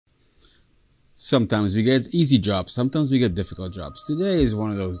Sometimes we get easy jobs, sometimes we get difficult jobs. Today is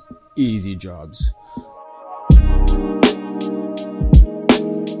one of those easy jobs.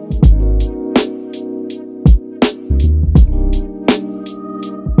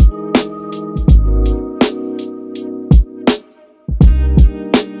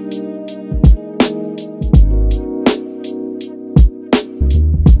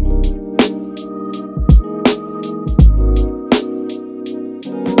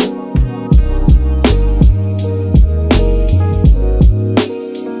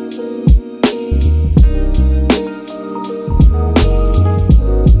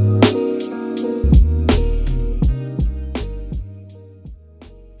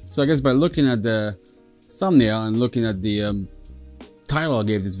 So I guess by looking at the thumbnail and looking at the title I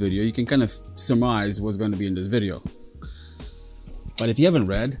gave this video, you can kind of surmise what's going to be in this video. But if you haven't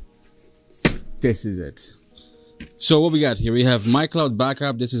read, this is it. So what we got here, we have MyCloud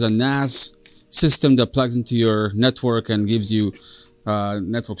backup. This is a NAS system that plugs into your network and gives you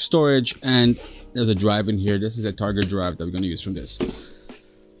network storage. And there's a drive in here. This is a target drive that we're going to use from this.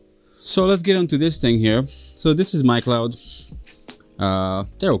 So let's get onto this thing here. So this is MyCloud.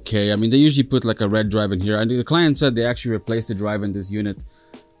 They're okay. I mean, they usually put like a red drive in here, and the client said they actually replaced the drive in this unit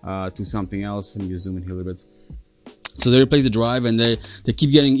to something else. Let me just zoom in here a little bit. So they replaced the drive, and they keep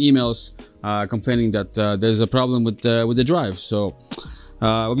getting emails complaining that there's a problem with the drive. So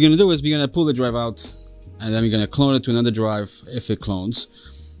what we're gonna do is we're gonna pull the drive out, and then we're gonna clone it to another drive if it clones,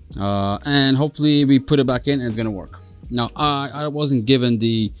 and hopefully we put it back in and it's gonna work. Now I wasn't given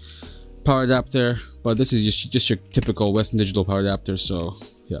the power adapter, but this is just your typical Western Digital power adapter. So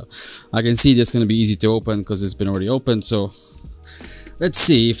yeah, I can see this going to be easy to open because it's been already opened. So let's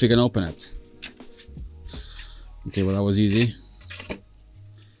see if we can open it. Okay, well, that was easy.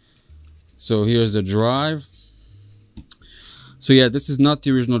 So here's the drive. So yeah, this is not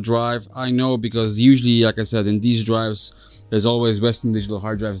the original drive. I know, because usually, like I said, in these drives there's always Western Digital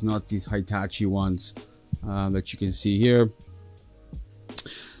hard drives, not these Hitachi ones that you can see here.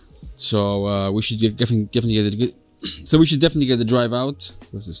 So we should definitely get it. So we should definitely get the drive out.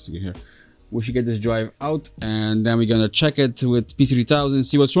 What's this sticker here? We should get this drive out, and then we're gonna check it with PC3000,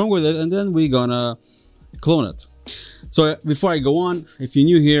 see what's wrong with it, and then we're gonna clone it. So before I go on, if you're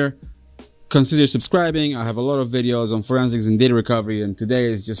new here, consider subscribing. I have a lot of videos on forensics and data recovery, and today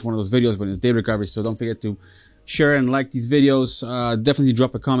is just one of those videos when it's data recovery. So don't forget to share and like these videos. Definitely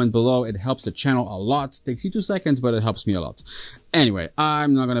drop a comment below. It helps the channel a lot. It takes you 2 seconds, but it helps me a lot. Anyway,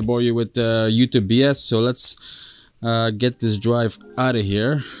 I'm not gonna bore you with YouTube BS, so let's get this drive out of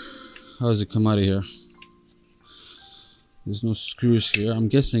here. How does it come out of here? There's no screws here. I'm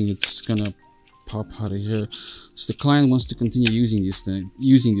guessing it's gonna pop out of here. So the client wants to continue using this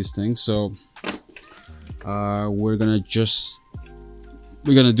thing, so we're gonna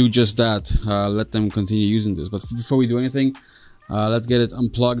do just that. Let them continue using this. But before we do anything, let's get it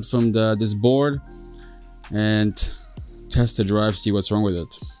unplugged from this board and test the drive, see what's wrong with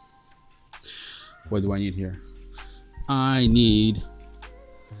it. What do I need here? I need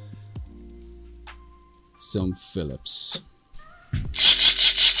some Phillips.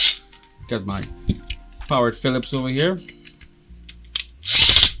 Got my powered Phillips over here.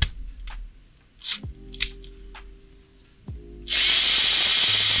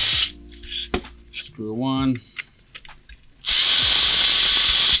 Screw 1.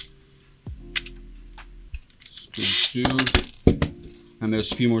 Screw 2. And there's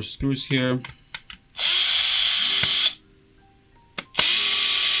a few more screws here.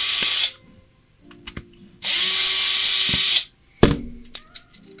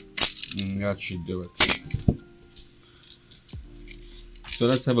 That should do it. So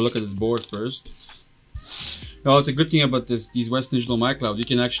let's have a look at this board first. Now, it's a good thing about these Western Digital MyCloud. You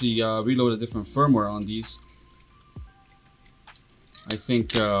can actually reload a different firmware on these. I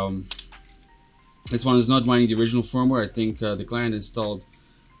think this one is not running the original firmware. I think the client installed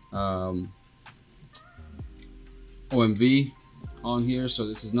OMV on here, so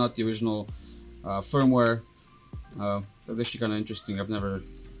this is not the original firmware. That's actually kind of interesting. I've never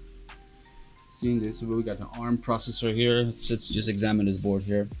seen this. So we got an ARM processor here. Let's just examine this board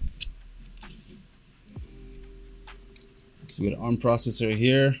here. So we got an ARM processor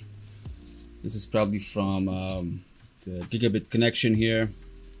here. This is probably from the gigabit connection here.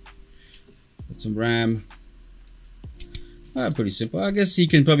 Got some RAM. Pretty simple. I guess you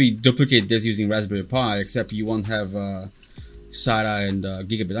can probably duplicate this using Raspberry Pi, except you won't have SATA and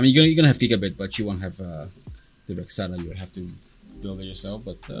gigabit. I mean, you're gonna have gigabit, but you won't have direct SATA. You would have to build it yourself,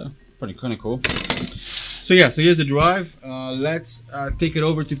 but pretty kind of cool. So yeah, so here's the drive. Let's take it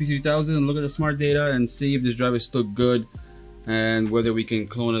over to PC3000 and look at the smart data and see if this drive is still good and whether we can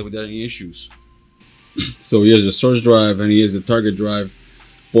clone it without any issues. So here's the source drive and here's the target drive,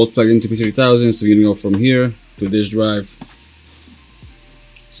 both plugged into PC3000. So we're gonna go from here to this drive.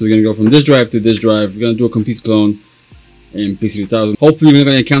 So we're gonna go from this drive to this drive. We're gonna do a complete clone in PC3000. Hopefully we're not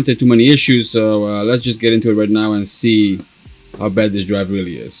gonna encounter too many issues. So let's just get into it right now and see how bad this drive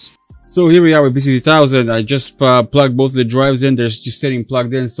really is. So here we are with PC3000. I just plugged both of the drives in. They're just sitting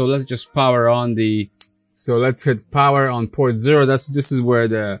plugged in. So let's just power on the. So let's hit power on port 0. This is where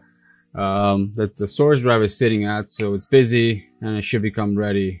the source drive is sitting at. So it's busy and it should become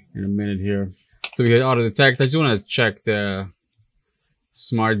ready in a minute here. So we hit auto detect. I just want to check the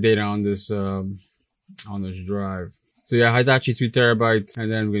smart data on this drive. So yeah, Hitachi 3 terabytes,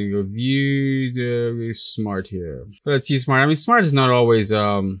 and then we're gonna go view the smart here. So let's see smart. I mean, smart is not always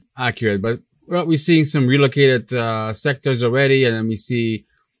accurate, but well, we're seeing some relocated sectors already, and then we see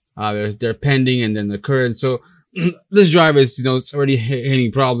they're pending, and then the current. So this drive is, you know, it's already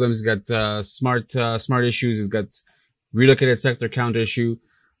hitting problems. It's got smart issues. It's got relocated sector count issue.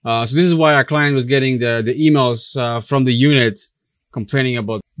 So this is why our client was getting the emails from the unit complaining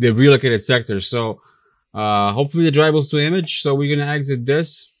about the relocated sectors. So hopefully the drive will still image. So we're gonna exit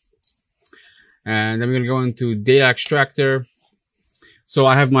this, and then we're gonna go into data extractor. So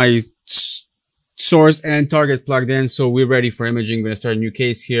I have my source and target plugged in, so we're ready for imaging. I'm gonna start a new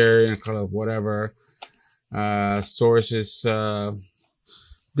case here and call it whatever. Source is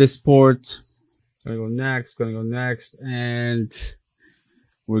this port. Gonna go next, and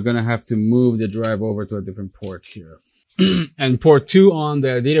we're gonna have to move the drive over to a different port here. And port 2 on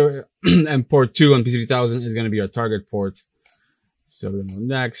the data and port 2 on PC3000 is going to be our target port. So we're going to go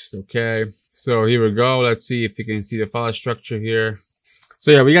next. Okay. So here we go. Let's see if you can see the file structure here.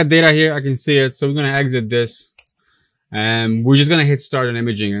 So yeah, we got data here. I can see it. So we're going to exit this, and we're just going to hit start on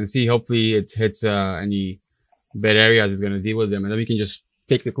imaging and see. Hopefully it hits any bad areas. It's going to deal with them, and then we can just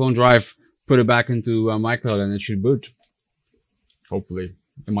take the clone drive, put it back into MyCloud, and it should boot. Hopefully.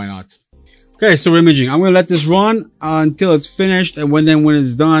 It might not. Okay, so we're imaging. I'm gonna let this run until it's finished, and when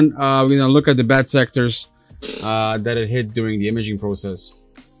it's done, we're gonna look at the bad sectors that it hit during the imaging process.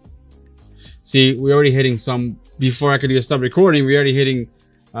 See, we're already hitting some. Before I could even stop recording, we're already hitting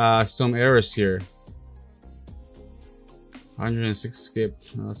some errors here. 106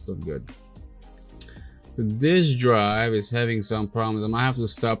 skipped. Oh, that's not good. So this drive is having some problems. I might have to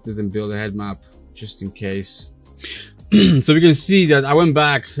stop this and build a head map just in case. So we can see that I went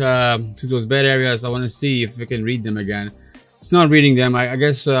back to those bad areas. I want to see if we can read them again. It's not reading them. I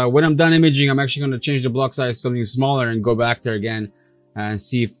guess when I'm done imaging, I'm actually going to change the block size to something smaller and go back there again and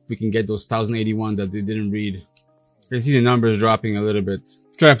see if we can get those 1081 that they didn't read. You can see the numbers dropping a little bit.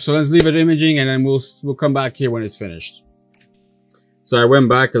 Okay, so let's leave it imaging, and then we'll come back here when it's finished. So I went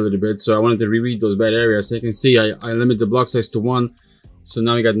back a little bit, so I wanted to reread those bad areas. So you can see I limit the block size to 1. So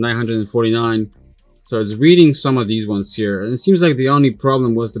now we got 949. So it's reading some of these ones here, and it seems like the only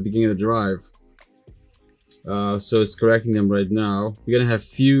problem was the beginning of the drive. So it's correcting them right now. We're gonna have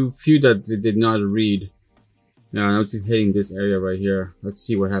few that they did not read. Now it's hitting this area right here. Let's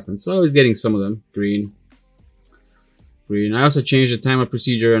see what happens. So it's getting some of them. Green. I also changed the timer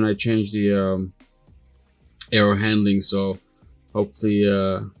procedure, and I changed the error handling. So hopefully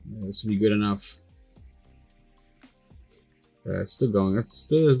this will be good enough. It's still going. It's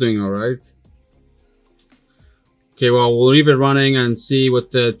doing all right. Okay, well, we'll leave it running and see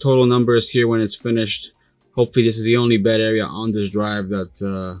what the total number is here when it's finished. Hopefully this is the only bad area on this drive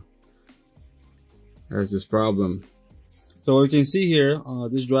that has this problem. So what you can see here,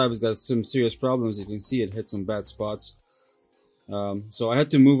 this drive has got some serious problems. You can see it hit some bad spots. So I had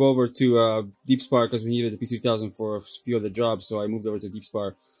to move over to DeepSpar because we needed the PC3000 for a few of the jobs. So I moved over to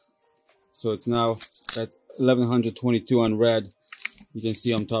DeepSpar. So it's now at 1122 on red. You can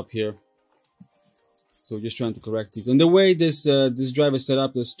see on top here. So we're just trying to correct these. And the way this drive is set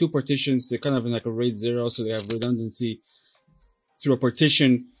up, there's 2 partitions. They're kind of in like a RAID 0, so they have redundancy through a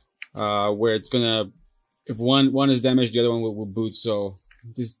partition where it's gonna, if one is damaged, the other one will boot. So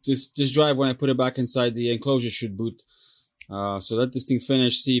this drive, when I put it back inside the enclosure, should boot. So let this thing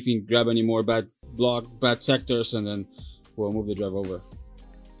finish, see if we can grab any more bad sectors, and then we'll move the drive over.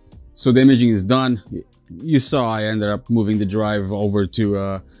 So the imaging is done. You saw I ended up moving the drive over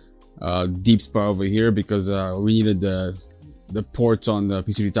to DeepSpar over here because we needed the ports on the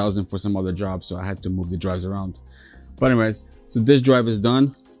PC3000 for some other jobs, so I had to move the drives around. But anyways, so this drive is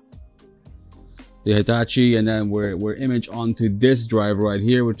done, the Hitachi, and then we're image onto this drive right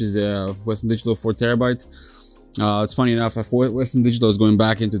here, which is a Western Digital 4 terabyte. It's funny enough, Western Digital is going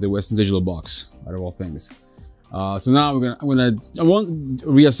back into the Western Digital box out of all things. So now I won't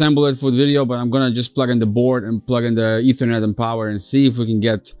reassemble it for the video, but I'm gonna just plug in the board and plug in the Ethernet and power and see if we can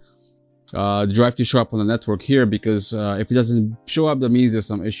get the drive to show up on the network here, because if it doesn't show up, that means there's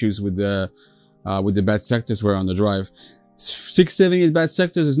some issues with the bad sectors where on the drive. 678 bad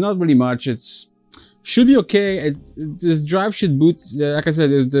sectors is not really much. Should be okay. This drive should boot. Like I said,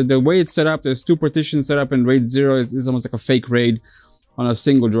 the way it's set up, there's two partitions set up, and RAID 0 is almost like a fake RAID on a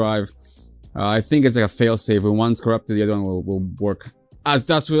single drive. I think it's like a fail-safe. When one's corrupted, the other one will work.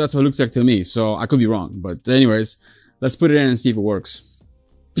 That's what it looks like to me. So I could be wrong, but anyways, let's put it in and see if it works.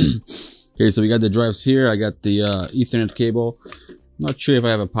 Okay, so we got the drives here. I got the Ethernet cable. Not sure if I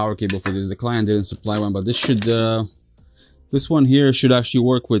have a power cable for this. The client didn't supply one, but this should this one here should actually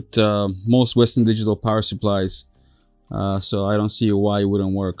work with most Western Digital power supplies. So I don't see why it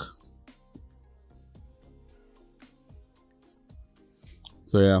wouldn't work.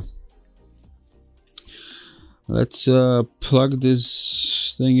 So yeah, let's plug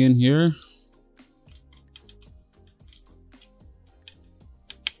this thing in here.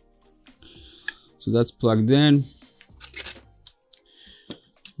 So that's plugged in.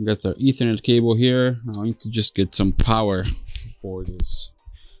 We got our Ethernet cable here. I need to just get some power for this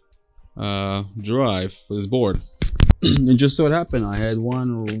drive, for this board. And just so it happened, I had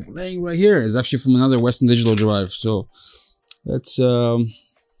one laying right here. It's actually from another Western Digital drive. So let's plug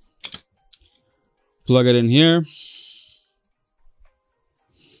it in here.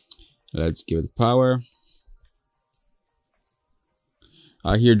 Let's give it power.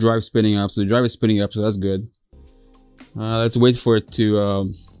 I hear drive spinning up, so the drive is spinning up, so that's good. Let's wait for it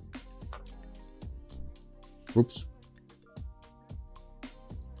to oops.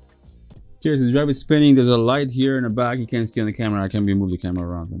 Okay, so the drive is spinning. There's a light here in the back. You can't see on the camera. I can move the camera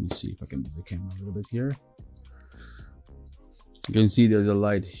around. Let me see if I can move the camera a little bit here. You can see there's a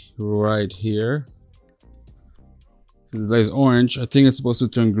light right here. So this light is orange. I think it's supposed to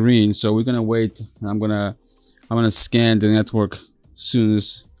turn green, so we're gonna wait. I'm gonna scan the network as soon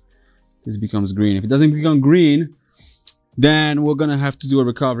as this becomes green. If it doesn't become green, then we're gonna have to do a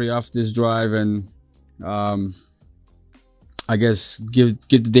recovery off this drive and I guess give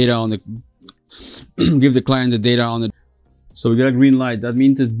the data on the give the client the data on the. So we got a green light. That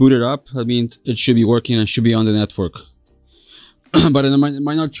means it's booted up. That means it should be working and should be on the network. But it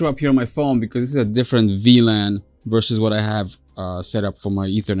might not show up here on my phone because this is a different VLAN versus what I have set up for my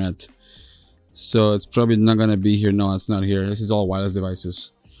Ethernet. So it's probably not gonna be here. No, it's not here. This is all wireless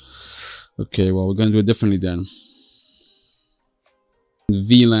devices. Okay, well, we're gonna do it differently then.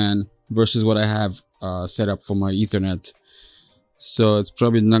 VLAN versus what I have set up for my Ethernet. So it's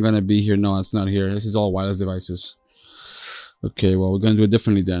probably not gonna be here. No, it's not here. This is all wireless devices. Okay, well, we're gonna do it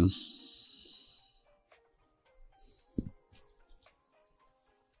differently then.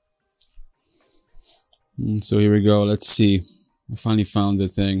 So here we go. Let's see. I finally found the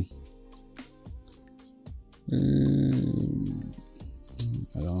thing.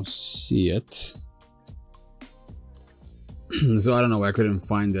 I don't see it. So I don't know why I couldn't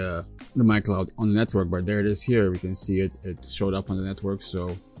find the MyCloud on the network, but there it is here. We can see it. It showed up on the network,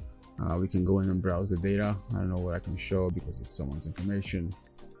 so we can go in and browse the data. I don't know what I can show because it's someone's information.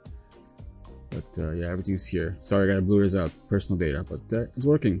 But yeah, everything's here. Sorry, I gotta blur this out. Personal data, but it's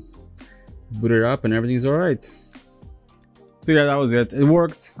working. Boot it up and everything's all right. So yeah, that was it. It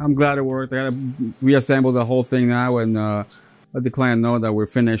worked. I'm glad it worked. I gotta reassemble the whole thing now and let the client know that we're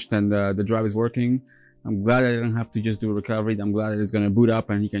finished and the drive is working. I'm glad I didn't have to just do a recovery. I'm glad that it's gonna boot up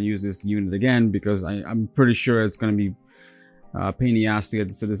and he can use this unit again, because I'm pretty sure it's gonna be a pain in the ass to get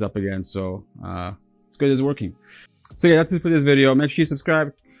to set this up again. So it's good it's working. So yeah, that's it for this video. Make sure you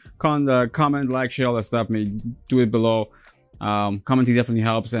subscribe, comment, like, share, all that stuff. Do it below. Commenting definitely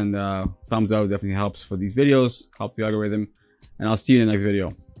helps, and thumbs up definitely helps for these videos, helps the algorithm, and I'll see you in the next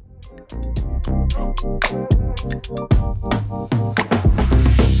video.